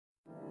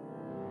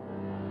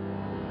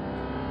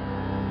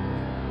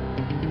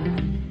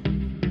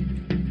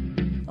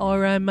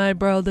Alright, my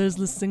brothers,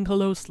 listen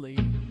closely.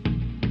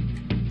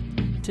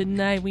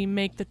 Tonight we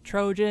make the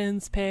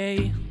Trojans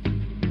pay.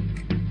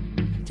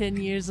 10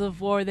 years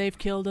of war, they've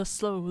killed us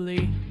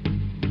slowly.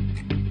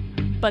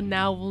 But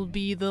now we'll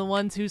be the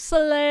ones who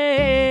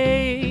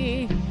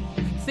slay.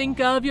 Think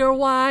of your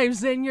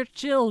wives and your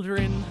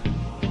children.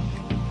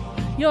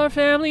 Your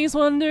families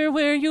wonder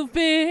where you've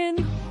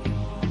been.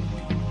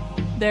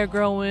 They're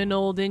growing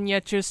old and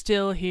yet you're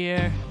still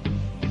here.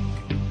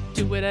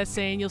 Do what I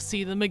say and you'll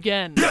see them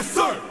again. Yes,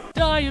 sir!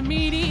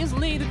 Diomedes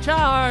lead a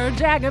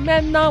charge.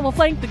 Agamemnon will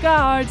flank the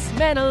guards.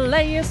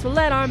 Menelaus will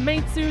let our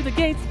mates through the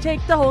gates to take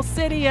the whole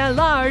city at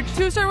large.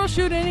 Teucer will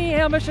shoot any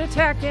ambush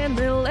attack, and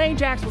little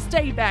Ajax will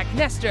stay back.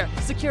 Nestor,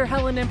 secure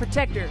Helen and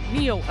protect her.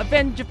 Neo,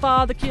 avenge your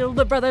father, kill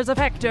the brothers of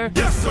Hector.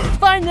 Yes, sir!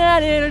 Find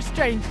that inner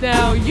strength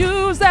now.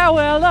 Use that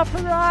well of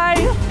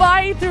pride.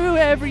 Fight through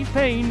every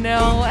pain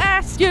now.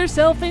 Ask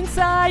yourself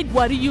inside,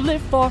 what do you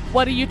live for?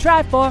 What do you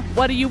try for?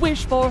 What do you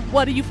wish for?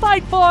 What do you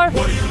fight for?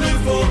 What do you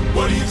live for?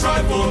 What do you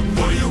try for?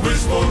 What do you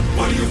wish for?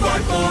 What do you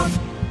fight for?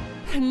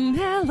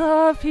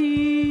 Penelope,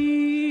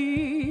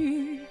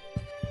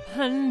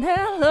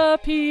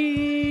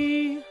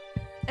 Penelope,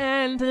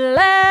 and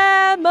Telemachus.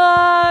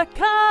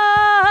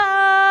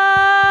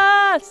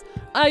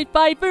 I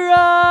fight for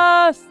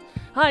us.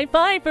 I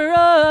fight for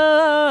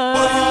us.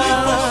 What do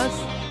you live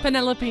for?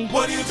 Penelope.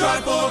 What do you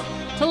try for?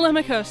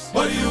 Telemachus.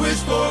 What do you wish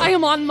for? I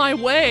am on my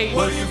way.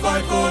 What do you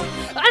fight for?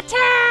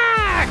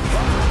 Attack!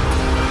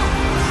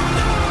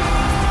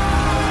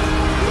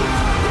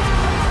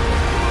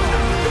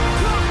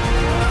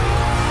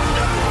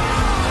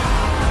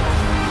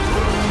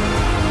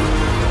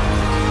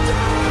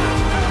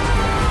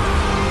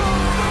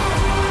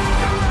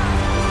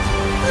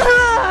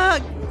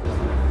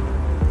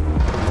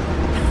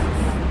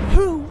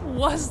 Who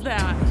was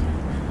that?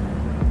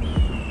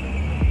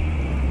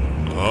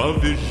 A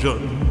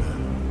vision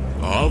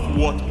of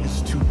what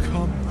is to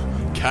come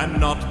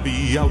cannot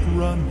be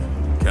outrun,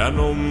 can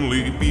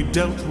only be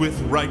dealt with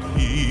right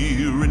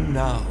here and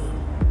now.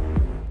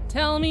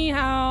 Tell me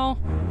how.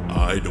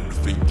 I don't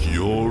think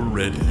you're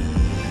ready.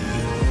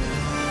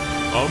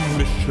 A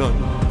mission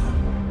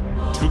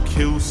to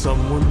kill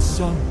someone's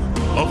son,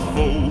 a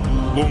foe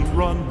who won't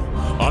run,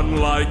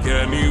 unlike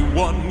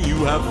anyone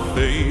you have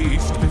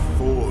faced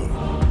before.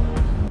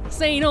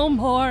 Say no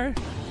more.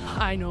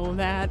 I know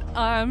that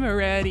I'm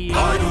ready.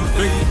 I don't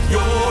think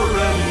you're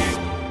ready.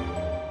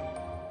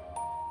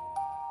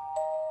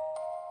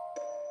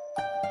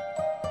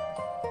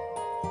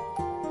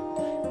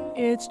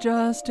 It's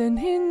just an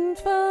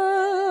infant.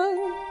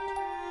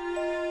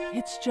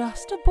 It's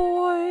just a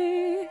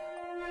boy.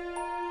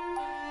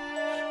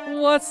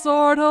 What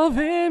sort of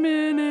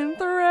imminent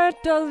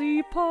threat does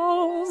he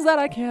pose that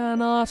I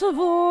cannot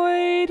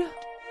avoid?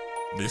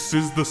 This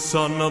is the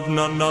son of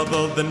none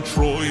other than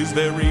Troy's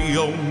very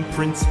own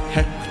Prince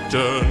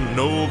Hector.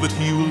 Know that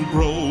he will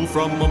grow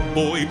from a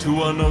boy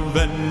to an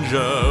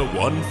avenger,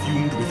 one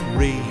fumed with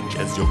rage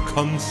as you're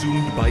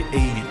consumed by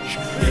age.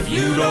 If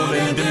you don't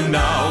end him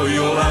now,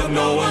 you'll have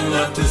no one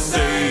left to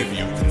save.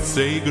 You can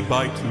say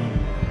goodbye to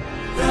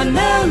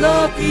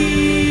Penelope.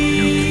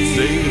 You can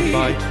say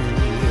goodbye to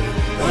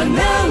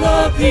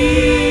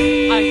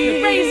Penelope. I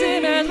could raise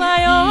him as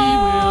my own. He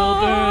will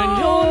burn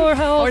your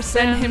house or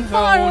send him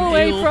far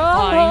away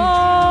from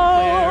home.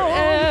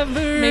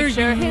 Make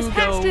sure his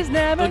past is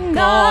never known. The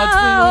gods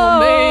will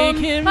make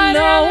him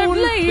known.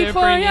 They're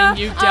bringing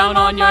you down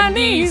on your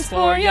knees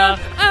for ya.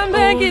 I'm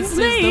begging, please.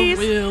 This is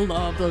the will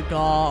of the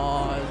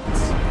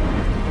gods.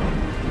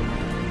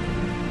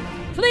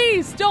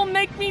 Please, don't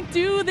make me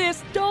do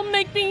this. Don't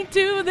make me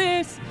do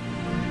this.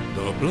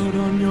 The blood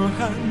on your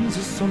hands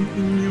is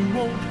something you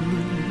won't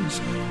lose.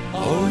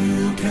 All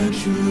you can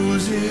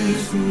choose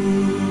is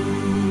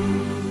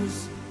who.